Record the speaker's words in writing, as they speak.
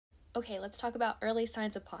Okay, let's talk about early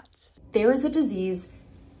signs of POTS. There is a disease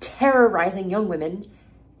terrorizing young women,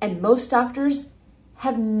 and most doctors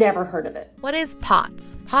have never heard of it. What is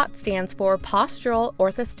POTS? POTS stands for Postural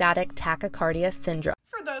Orthostatic Tachycardia Syndrome.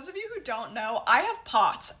 For those of you who don't know, I have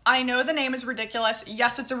POTS. I know the name is ridiculous.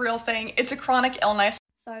 Yes, it's a real thing. It's a chronic illness.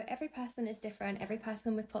 So every person is different. Every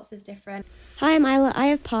person with POTS is different. Hi, I'm Isla. I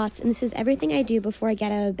have POTS, and this is everything I do before I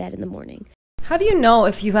get out of bed in the morning. How do you know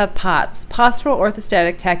if you have POTS, postural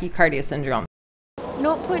orthostatic tachycardia syndrome?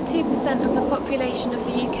 0.2% of the population of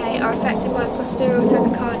the UK are affected by postural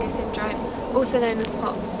tachycardia syndrome, also known as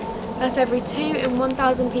POTS. That's every 2 in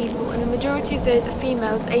 1,000 people, and the majority of those are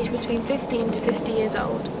females aged between 15 to 50 years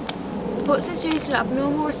old. POTS is due to an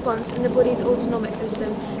abnormal response in the body's autonomic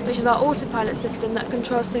system, which is our autopilot system that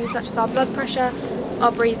controls things such as our blood pressure,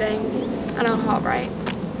 our breathing, and our heart rate.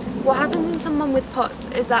 What happens in someone with POTS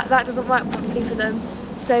is that doesn't work properly for them,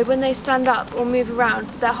 so when they stand up or move around,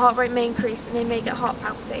 their heart rate may increase and they may get heart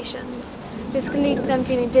palpitations. This can lead to them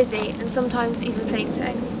feeling dizzy and sometimes even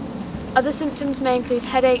fainting. Other symptoms may include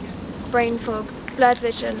headaches, brain fog, blurred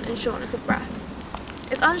vision, and shortness of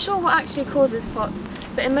breath. It's unsure what actually causes POTS,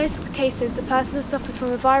 but in most cases the person has suffered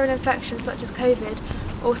from a viral infection such as COVID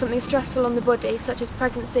or something stressful on the body such as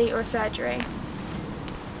pregnancy or a surgery.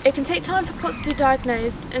 It can take time for POTS to be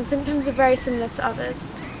diagnosed, and symptoms are very similar to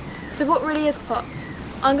others. So what really is POTS?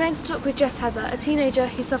 I'm going to talk with Jess Heather, a teenager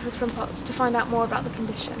who suffers from POTS, to find out more about the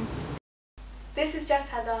condition. This is Jess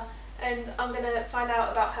Heather, and I'm going to find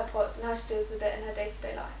out about her POTS and how she deals with it in her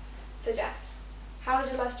day-to-day life. So Jess, how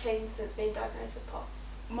has your life changed since being diagnosed with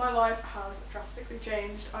POTS? My life has drastically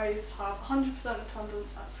changed. I used to have 100%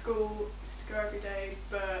 attendance at school, used to go every day,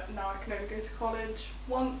 but now I can only go to college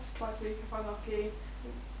once, twice a week if I'm lucky.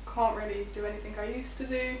 Can't really do anything I used to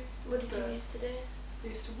do. What did you used to do? I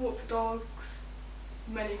used to walk the dogs,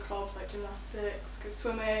 many clubs like gymnastics, go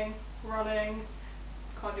swimming, running.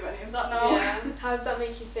 Can't do any of that now. Yeah. How does that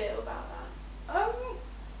make you feel about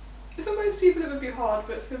that? For most people it would be hard,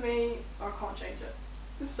 but for me, I can't change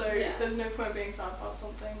it. So there's no point being sad about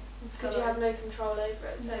something. Because you have no control over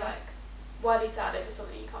it, so why be sad over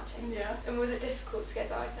something you can't change? Yeah. And was it difficult to get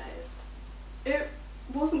diagnosed? It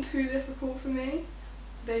wasn't too difficult for me.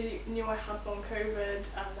 They knew I had long COVID,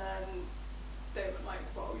 and then they were like,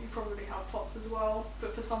 well, you probably have POTS as well,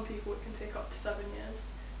 but for some people it can take up to 7 years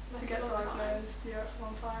to get diagnosed. Yeah, it's a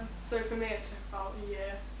long time. So for me it took about a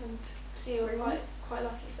year. And so you were quite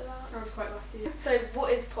lucky for that? I was quite lucky. So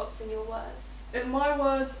what is POTS in your words? In my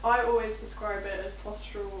words, I always describe it as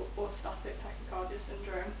postural orthostatic tachycardia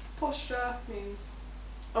syndrome. Posture means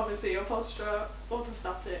obviously your posture,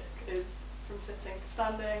 orthostatic is from sitting to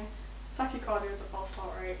standing, tachycardia is a fast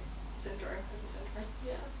heart rate, syndrome is a syndrome.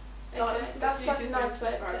 Yeah. Okay. That's like a nice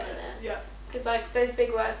way of putting it. Yeah. Because like those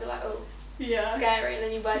big words are like, oh, yeah, scary, and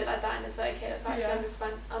then you word it like that and it's like, okay, that's actually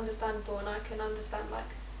understandable, and I can understand, like,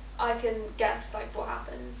 I can guess like what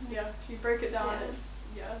happens. Yeah, if you break it down, it's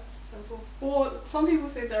simple. Or some people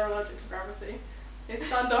say they're allergic to gravity. They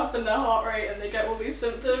stand up and their heart rate and they get all these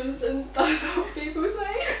symptoms, and that's what people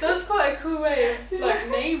say. That's quite a cool way of like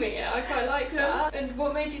naming it. I quite like that. And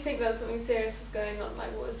what made you think that something serious was going on?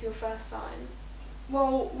 Like, what was your first sign?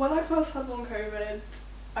 Well, when I first had long COVID,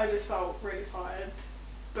 I just felt really tired,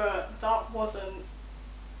 but that wasn't,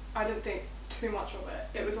 I didn't think too much of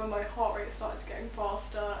it. It was when my heart rate started getting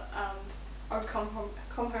faster, and I would come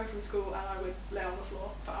home from school and I would lay on the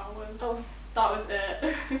floor for hours. Oh. That was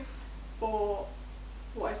it. Or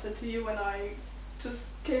what I said to you when I just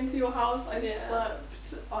came to your house, I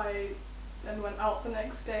slept, I then went out the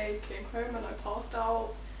next day, came home and I passed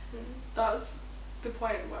out. That's the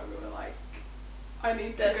point where we were like, I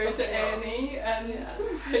need to go to A&E and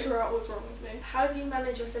figure out what's wrong with me. How do you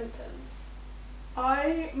manage your symptoms?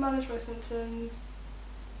 I manage my symptoms.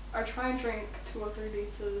 I try and drink 2 or 3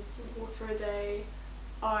 litres of water a day.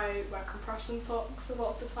 I wear compression socks a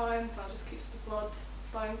lot of the time, that just keeps the blood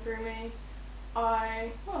flowing through me.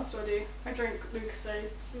 What else do? I drink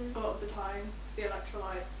Lucozades a lot of the time, the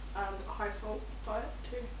electrolytes, and a high salt diet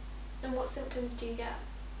too. And what symptoms do you get?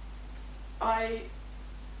 I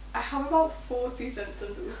have about 40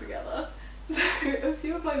 symptoms altogether. So a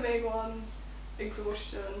few of my main ones: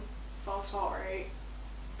 exhaustion, fast heart rate,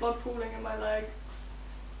 blood pooling in my legs,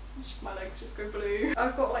 my legs just go blue.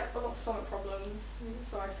 I've got like a lot of stomach problems,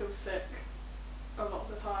 so I feel sick a lot of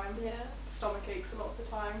the time. Yeah. Stomach aches a lot of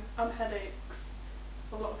the time, and headaches,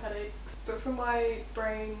 a lot of headaches. But from my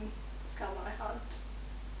brain scan that I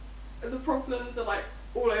had, the problems are like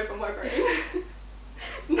all over my brain.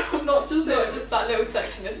 not just that little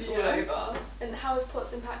section that's all over. And how has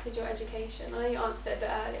POTS impacted your education? I know you answered it a bit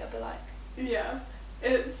earlier, but like... Yeah,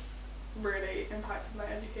 it's really impacted my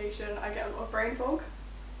education. I get a lot of brain fog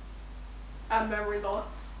and memory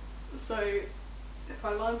loss. So if I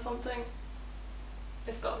learn something,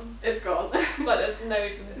 It's gone. it's gone. Like there's no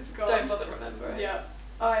even. It's gone. Don't bother remembering. Yeah.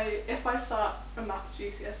 If I sat a maths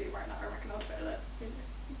GCSE right now, I reckon I'd fail it.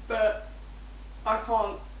 But I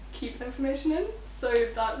can't keep information in, so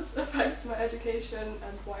that's affects my education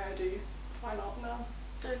and why I do fine art now.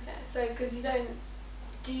 Okay, so because you don't,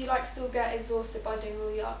 do you like still get exhausted by doing all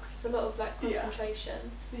the art? 'Cause it's a lot of like Yeah.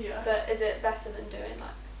 concentration. Yeah. But is it better than doing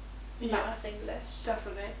like Yeah, maths, English?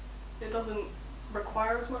 definitely. It doesn't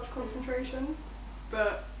require as much concentration,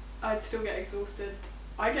 but I'd still get exhausted.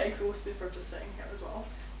 I get exhausted from just sitting here as well.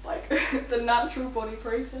 Like the natural body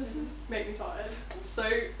processes make me tired. So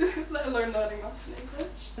let alone learning maths and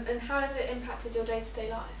English. And how has it impacted your day-to-day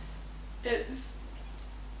life? It's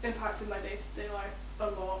impacted my day-to-day life a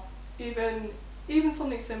lot. Even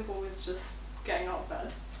something simple is just getting out of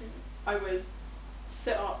bed. I would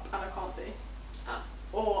sit up and I can't see.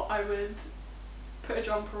 Or I would put a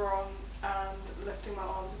jumper on and lifting my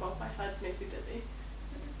arms above my head makes me dizzy.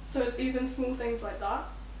 So it's even small things like that,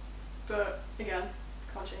 but again,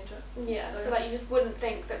 can't change it. Yeah, so like you just wouldn't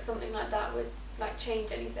think that something like that would like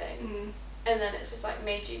change anything, and then it's just like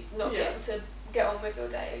made you not be able to get on with your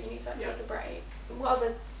day, or you need to like take a break. What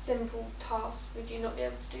other simple tasks would you not be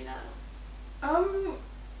able to do now?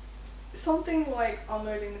 Something like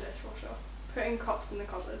unloading the dishwasher, putting cups in the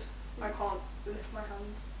cupboard. I can't lift my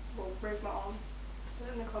hands, well, raise my arms, put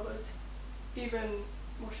it in the cupboard. Even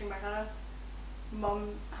washing my hair, Mum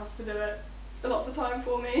has to do it a lot of the time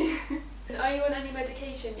for me. Are you on any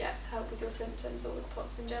medication yet to help with your symptoms or with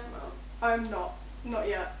POTS in general? I'm not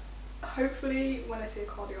yet. Hopefully when I see a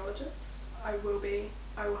cardiologist, I will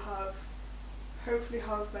hopefully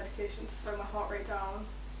have medication to slow my heart rate down,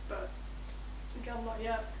 but again, not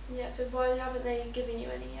yet. Yeah, so why haven't they given you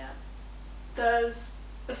any yet? There's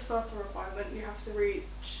a certain requirement you have to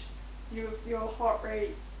reach. Your heart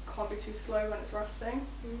rate can't be too slow when it's resting.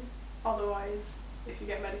 Otherwise, if you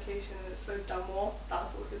get medication and it slows down more,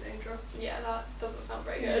 that's also dangerous. Yeah, that doesn't sound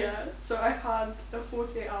very good. Yeah, so I've had a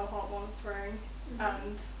 48-hour heart monitoring,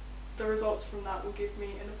 and the results from that will give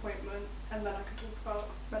me an appointment, and then I can talk about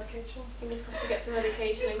medication. Fingers crossed you get some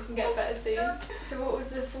medication and can get better soon. So what was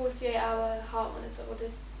the 48-hour heart monitor?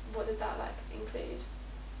 What did that like include?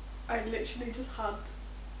 I literally just had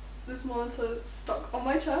this monitor stuck on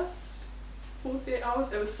my chest 48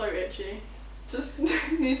 hours. It was so itchy. Just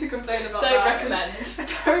need to complain about Don't that. recommend.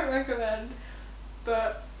 I don't recommend.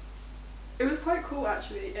 But it was quite cool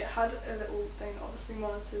actually. It had a little thing that obviously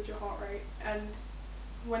monitored your heart rate, and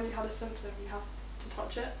when you had a symptom you have to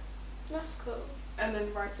touch it. That's cool. And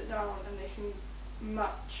then write it down, and they can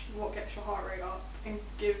match what gets your heart rate up and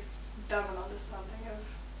gives them an understanding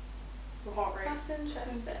of your heart rate. That's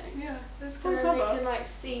interesting. Yeah, it's So quite then clever. they can like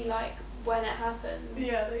see like when it happens.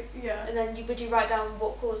 Yeah, And then would you write down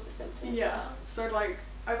what caused the symptoms? Yeah. Now? So like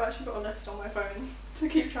I've actually got a list on my phone to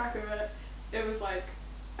keep track of it. It was like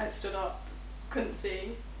I stood up, couldn't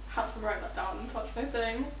see, had to write that down and touch my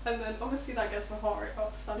thing, and then obviously that gets my heart rate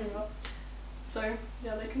up standing up. So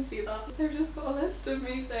yeah, they can see that. They've just got a list of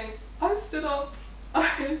me saying, I stood up, I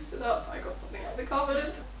got something out of the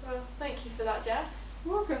cupboard. Well, thank you for that, Jess.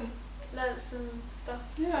 You're welcome. Learned some stuff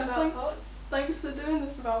Yeah, about POTS. Thanks for doing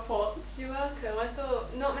this about POTS. You're welcome. I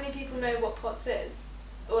thought not many people know what POTS is,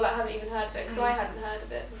 or like haven't even heard of it, because I hadn't heard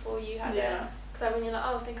of it before you had it. Because when you're like,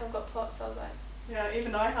 oh, I think I've got POTS, I was like, yeah,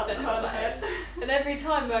 even I hadn't don't know heard what of that it. is. And every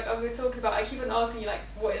time like we were talking about it, I keep on asking you like,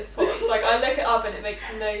 what is POTS? Like I look it up and it makes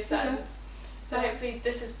no sense. So hopefully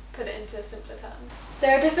this has put it into simpler terms.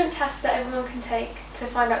 There are different tests that everyone can take to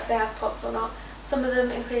find out if they have POTS or not. Some of them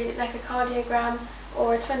include an echocardiogram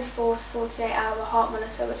or a 24 to 48 hour heart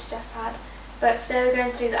monitor, which Jess had. But today we're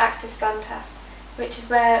going to do the active stand test, which is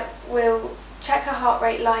where we'll check her heart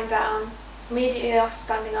rate lying down immediately after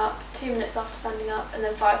standing up, 2 minutes after standing up, and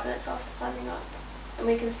then 5 minutes after standing up. And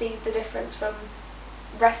we can see the difference from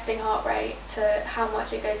resting heart rate to how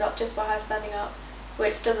much it goes up just by her standing up,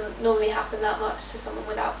 which doesn't normally happen that much to someone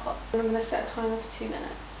without POTS. I'm going to set a timer for 2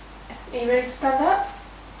 minutes. Are you ready to stand up?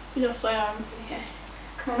 Yes, I am. Okay.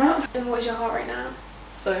 Come on up. And what is your heart rate now?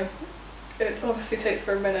 So, it obviously takes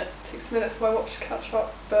a minute for my watch to catch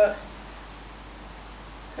up, but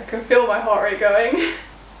I can feel my heart rate going.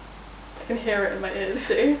 I can hear it in my ears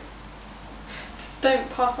too. Just don't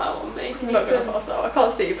pass out on me. I'm not going to pass out, I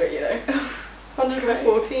can't see, but you know.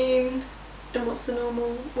 114. And what's the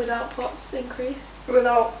normal without POTS increase?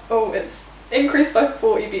 Without, it's increased by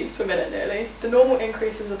 40 beats per minute nearly. The normal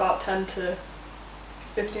increase is about 10 to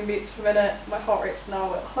 15 beats per minute. My heart rate's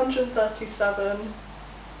now at 137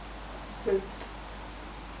 with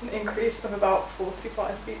an increase of about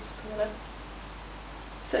 45 beats per minute.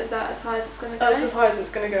 So is that as high as it's going to go? That's as high as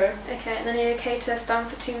it's going to go. Okay, and then are you okay to stand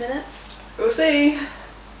for 2 minutes? We'll see.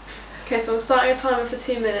 Okay, so I'm starting a timer for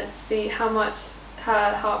 2 minutes to see how much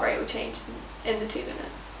her heart rate will change in the 2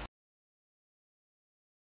 minutes.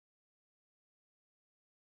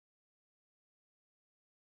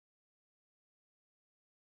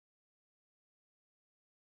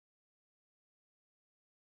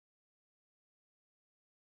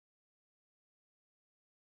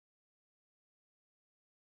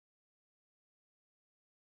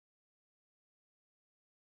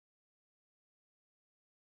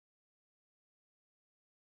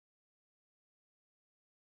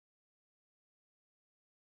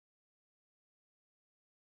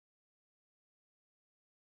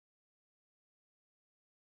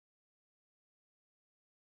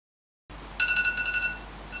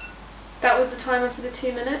 That was the timer for the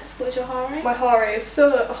 2 minutes. What was your heart rate? My heart rate is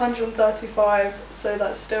still at 135, so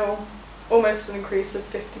that's still almost an increase of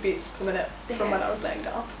 50 beats per minute from when I was laying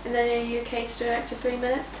down. And then are you okay to do an extra 3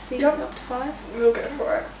 minutes to see Yep. up to 5? We'll go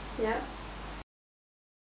for it. Yeah.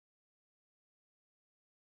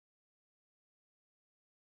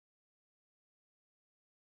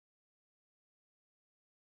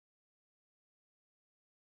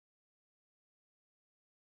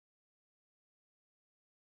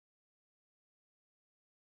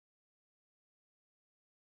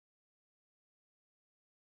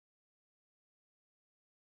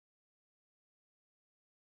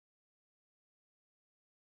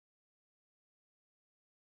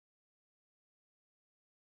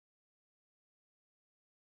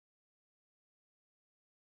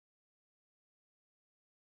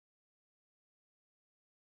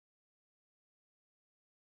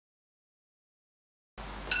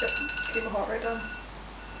 Keep my heart rate down.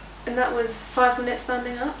 And that was 5 minutes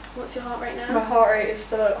standing up. What's your heart rate now? My heart rate is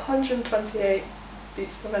still at 128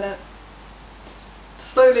 beats per minute.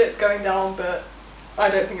 Slowly it's going down, but I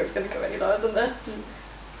don't think it's going to go any lower than this.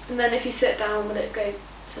 And then if you sit down, will it go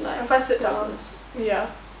to like... If I sit down, yeah.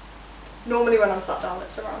 Normally when I'm sat down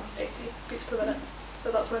it's around 80 beats per minute,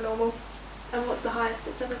 so that's my normal. And what's the highest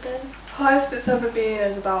it's ever been? Highest it's ever been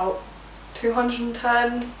is about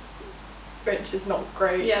 210, which is not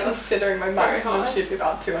great, Yeah, that's considering my very maximum high. should be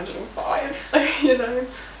about 205, so you know.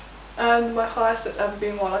 And my highest it's ever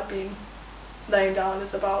been while I've been laying down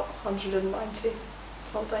is about 190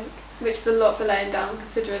 something. Which is a lot for laying down,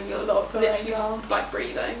 considering you're A lot for laying literally down. just like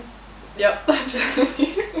breathing. Yep,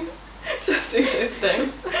 just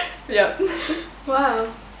existing. Yep. Wow,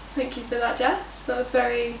 thank you for that, Jess. That was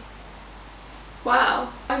very... Wow.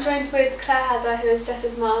 I'm joined with Claire Heather, who is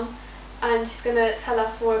Jess's mum, and she's going to tell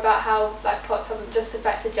us more about how like POTS hasn't just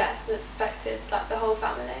affected Jess, and it's affected like the whole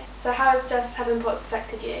family. So how has Jess having POTS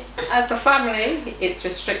affected you? As a family, it's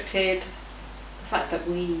restricted the fact that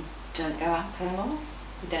we don't go out anymore.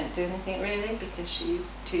 We don't do anything really because she's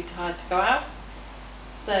too tired to go out.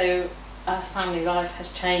 So our family life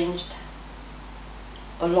has changed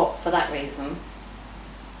a lot for that reason.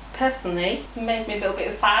 Personally, it's made me a little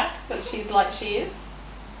bit sad that she's like she is,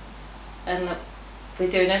 and that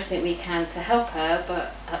we're doing everything we can to help her,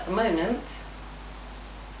 but at the moment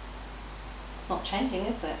it's not changing,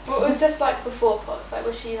 is it? What was Jess like before POTS? Like,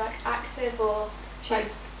 was she like active, or like,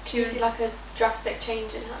 She do you see was- like a drastic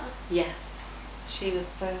change in her? Yes, she was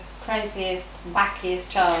the craziest,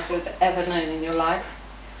 wackiest child you'd ever known in your life.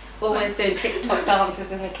 Always doing TikTok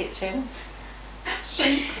dances in the kitchen.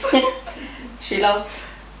 She loved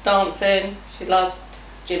dancing, she loved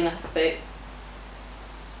gymnastics.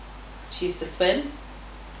 She used to swim,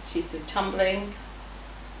 she used to do tumbling,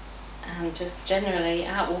 and just generally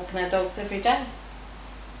out walking her dogs every day.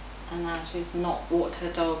 And now she's not walked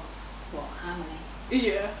her dogs, what, how many?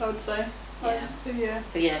 Yeah, I would say. Yeah. Yeah.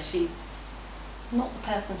 So yeah, she's not the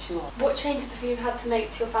person she was. What changes have you had to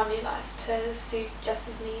make to your family life to suit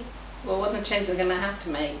Jess's needs? Well, one of the changes we're going to have to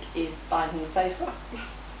make is buying her a sofa.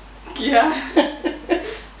 Yeah.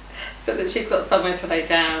 So that she's got somewhere to lay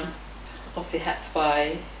down. Obviously had to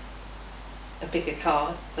buy a bigger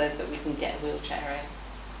car so that we can get a wheelchair in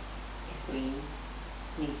if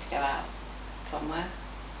we need to go out somewhere.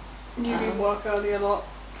 You leave work early a lot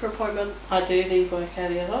for appointments. I do leave work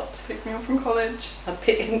early a lot. to pick me up from college. I'm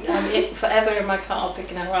forever in my car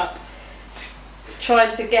picking her up,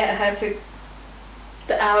 trying to get her to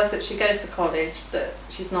the hours that she goes to college, that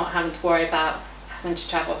she's not having to worry about having to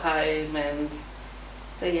travel home. And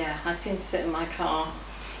so yeah, I seem to sit in my car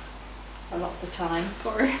a lot of the time.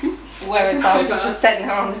 Sorry. Whereas I would just send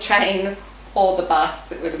her on the train or the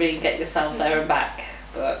bus, it would have been get yourself there and back.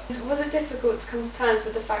 But Was it difficult to come to terms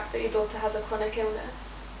with the fact that your daughter has a chronic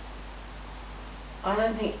illness? I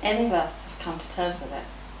don't think any of us have come to terms with it.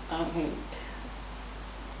 I don't think.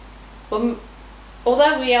 Well,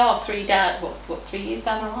 although we are 3 years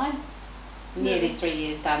down the line? Nearly 3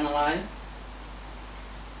 years down the line.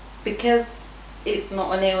 Because it's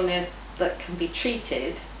not an illness that can be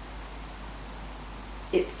treated,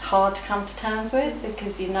 it's hard to come to terms with,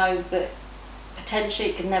 because you know that potentially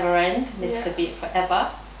it could never end, and this could be it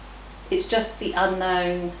forever. It's just the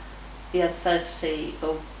unknown, the uncertainty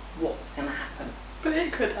of what's going to happen. But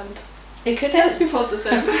it could end. It could Let's end. be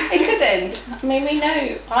positive. It could end. I mean,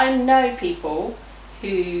 I know people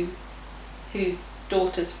whose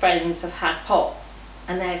daughters' friends have had POTS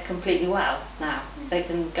and they're completely well now. They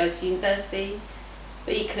can go to university.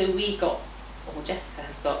 But equally Jessica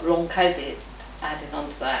has got long COVID added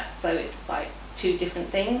onto that, so it's like 2 different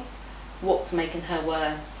things. What's making her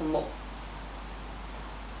worse and what's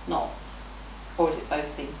not? Or is it both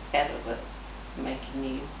things together that's making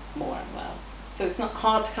you more unwell? So it's not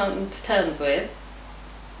hard to come to terms with,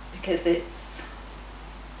 because it's,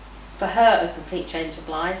 for her, a complete change of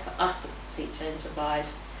life, for us a complete change of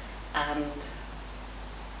life, and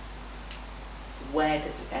where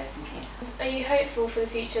does it go from here? Are you hopeful for the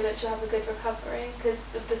future that she'll have a good recovery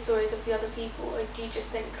because of the stories of the other people, or do you just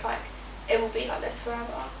think like it will be like this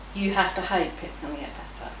forever? You have to hope it's going to get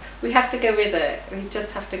better. We have to go with it. We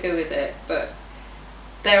just have to go with it. But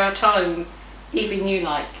there are times, even you're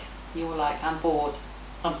like, I'm bored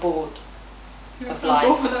of life. Bored,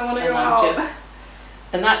 I want to go out.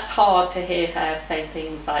 And that's hard to hear her say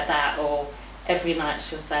things like that, or every night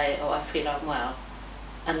she'll say, oh, I feel unwell.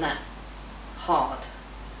 And that's hard,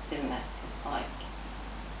 isn't it? It's like,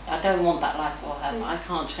 I don't want that life for her, but I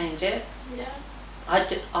can't change it. Yeah.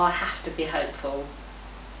 I have to be hopeful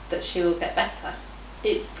that she will get better.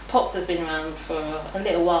 POTS has been around for a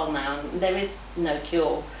little while now, and there is no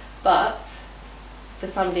cure, but for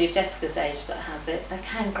somebody of Jessica's age that has it, they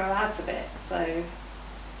can grow out of it, so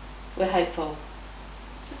we're hopeful.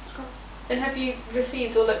 And have you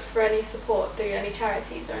received or looked for any support through any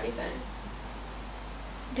charities or anything?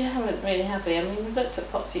 We haven't really, have we? I mean, we've looked at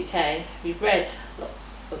POTS UK, we've read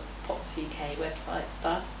lots of POTS UK website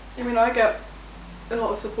stuff. I mean, I get a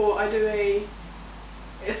lot of support.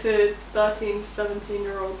 It's a 13 to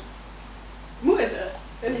 17-year-old. What is it?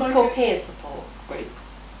 It's like called peer support groups.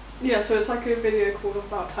 Yeah, so it's like a video call of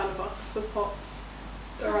about 10 of us with POTS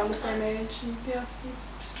around the same age. And yeah, we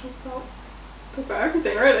just talk about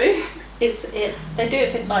everything, really. They do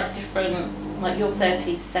it for like different, like you're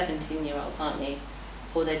 13 to 17-year-olds, aren't you?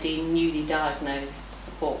 Or they do newly diagnosed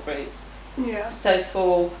support groups. Yeah. So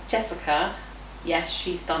for Jessica, yes,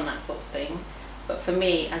 she's done that sort of thing. But for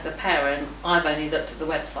me, as a parent, I've only looked at the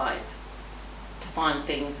website to find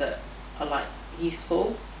things that are like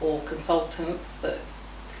useful, or consultants that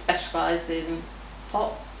specialise in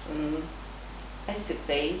POTS and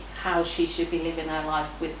basically how she should be living her life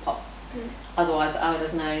with POTS. Otherwise, I would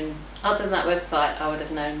have known, other than that website, I would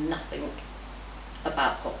have known nothing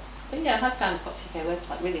about POTS. But yeah, I found the POTS UK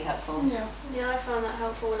website really helpful. Yeah, I found that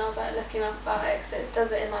helpful when I was like looking up about it, because it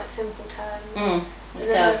does it in like simple terms. It And then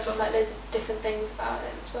does. there's just like loads of different things about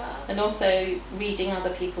it as well. And also reading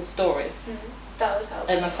other people's stories. That was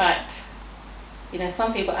helpful. And the fact,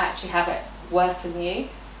 some people actually have it worse than you.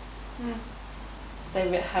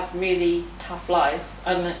 They have really tough life.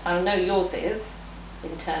 And I know yours is,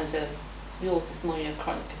 in terms of yours is more your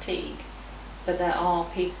chronic fatigue. But there are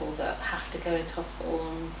people that have to go into hospital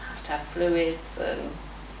and have to have fluids. And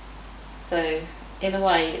so in a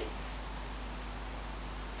way,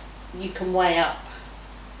 you can weigh up,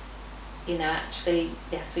 actually,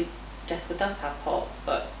 yes, Jessica does have POTS,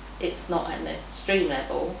 but it's not at an extreme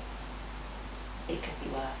level. It could be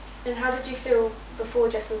worse. And how did you feel before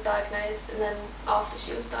Jess was diagnosed and then after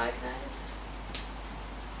she was diagnosed?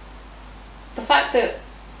 The fact that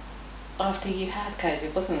after you had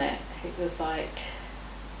COVID, wasn't it? It was like,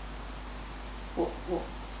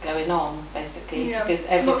 what's going on, basically? Yeah, because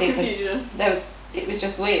everything confusion. It was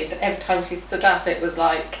just weird. Every time she stood up, it was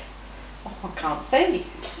like, oh, I can't see.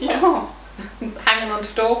 Yeah. Oh. Hanging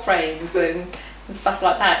onto door frames and stuff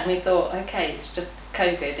like that. And we thought, okay, it's just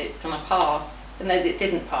COVID, it's going to pass. And then it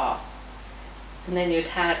didn't pass. And then you'd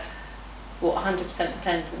had, 100%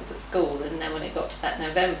 attendance at school, and then when it got to that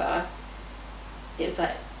November, it was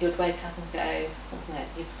like, you'd wake up and go, wasn't it?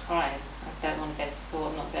 You'd cry, I don't want to go to school,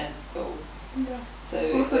 I'm not going to school. Yeah.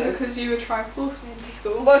 So also because you would try and force me into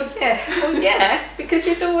school. Well, yeah, because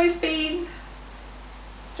you'd always been,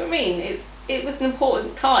 do you know what I mean? It was an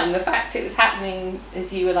important time. The fact it was happening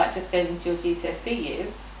as you were like just going into your GCSE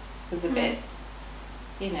years was a bit,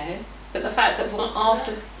 but the fact that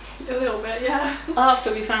after... A little bit, yeah.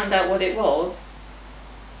 After we found out what it was,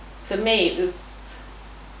 for me it was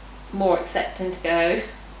more accepting to go,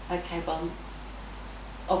 okay, well,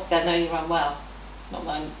 obviously I know you run well. Not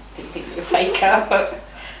that I didn't think you were a faker, but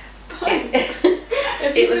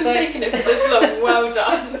it was like taking it for this long. Well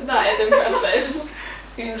done. That is impressive.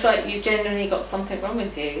 it was like you genuinely got something wrong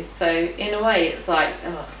with you. So in a way, it's like,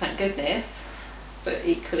 oh, thank goodness. But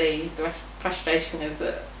equally, the frustration is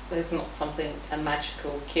that there's not a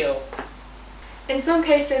magical cure. In some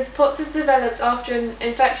cases, POTS is developed after an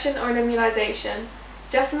infection or an immunisation.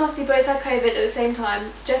 Jess and Lottie both had COVID at the same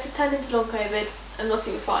time. Jess has turned into long COVID and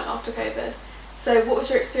Lottie was fine after COVID. So what was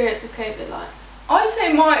your experience with COVID like? I'd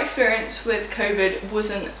say my experience with COVID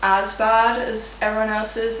wasn't as bad as everyone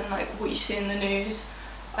else's and like what you see in the news.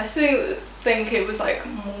 I still think it was like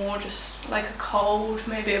more just like a cold,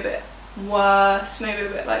 maybe a bit worse, maybe a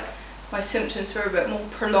bit like my symptoms were a bit more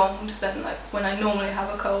prolonged than like when I normally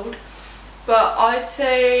have a cold. But I'd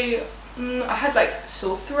say I had like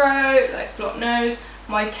sore throat, like blocked nose.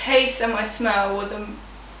 My taste and my smell were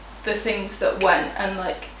the things that went and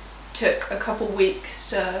like took a couple weeks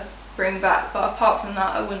to bring back. But apart from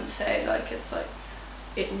that, I wouldn't say like it's like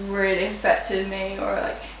it really affected me or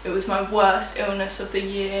like it was my worst illness of the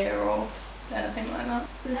year or anything like that.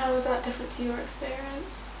 And how was that different to your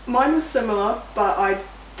experience? Mine was similar, but I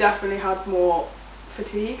definitely had more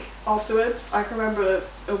fatigue afterwards. I can remember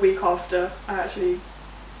a week after I actually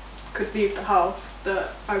could leave the house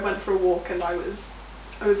that I went for a walk and I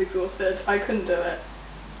was exhausted. I couldn't do it.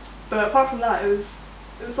 But apart from that, it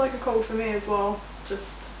was like a cold for me as well,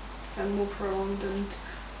 just more prolonged and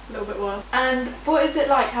a little bit worse. And what is it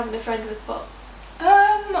like having a friend with POTS?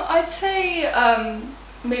 I'd say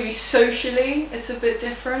maybe socially it's a bit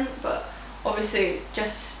different, but obviously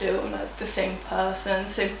just still like the same person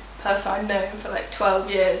I've known for like 12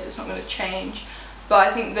 years. It's not going to change. But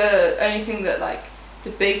I think the only thing that like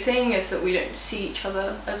the big thing is that we don't see each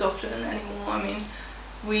other as often anymore. I mean,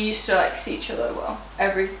 we used to like see each other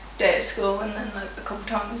every day at school and then like a couple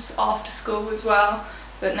times after school as well.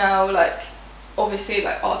 But now like obviously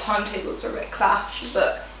like our timetables are a bit clashed,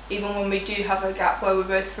 but even when we do have a gap where we're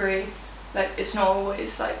both free, like it's not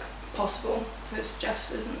always like possible because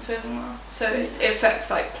Jess isn't feeling well. So it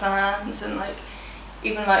affects like plans and like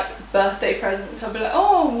even like birthday presents. I'll be like,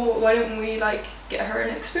 oh, well, why don't we like get her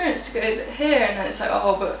an experience to go here? And then it's like,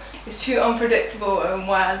 oh, but it's too unpredictable and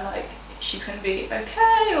when like she's going to be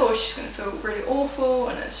okay or she's going to feel really awful,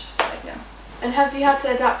 and it's just like, yeah. And have you had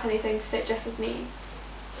to adapt anything to fit Jess's needs?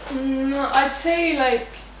 I'd say like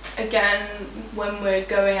again when we're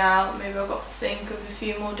going out, maybe I've got to think of a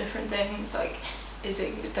few more different things, like is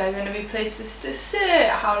there going to be places to sit,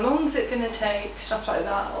 how long is it going to take, stuff like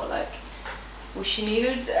that, or like will she need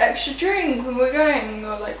an extra drink when we're going,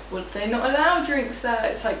 or like would they not allow drinks there?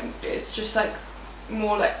 It's like it's just like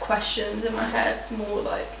more like questions in my head, more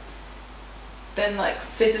like than like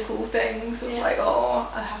physical things of like,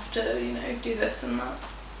 oh, I have to, you know, do this and that.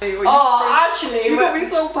 Actually, you got me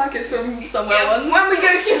some packets from somewhere once. When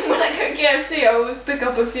I go KFC, I always pick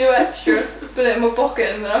up a few extra, put it in my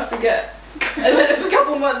pocket, and then I forget. And then a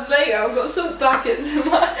couple months later, I've got salt packets in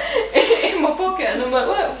my pocket, and I'm like,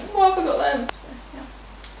 what have I got then? Yeah.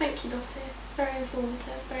 Thank you, Lottie. Very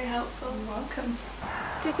informative, very helpful. You're welcome.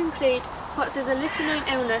 To conclude, POTS is a little known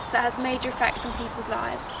illness that has major effects on people's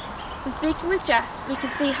lives. From speaking with Jess, we can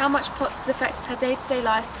see how much POTS has affected her day-to-day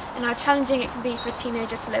life and how challenging it can be for a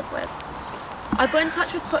teenager to live with. I got in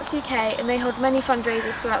touch with POTS UK and they hold many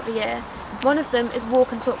fundraisers throughout the year. One of them is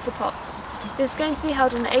Walk and Talk for POTS. This is going to be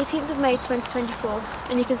held on the 18th of May 2024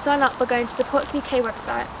 and you can sign up by going to the POTS UK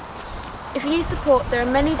website. If you need support, there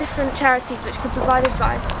are many different charities which can provide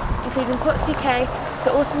advice, including POTS UK,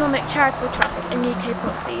 the Autonomic Charitable Trust and UK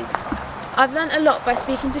POTSies. I've learnt a lot by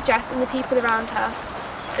speaking to Jess and the people around her,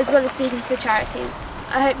 as well as speaking to the charities.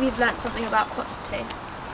 I hope you've learnt something about POTS too.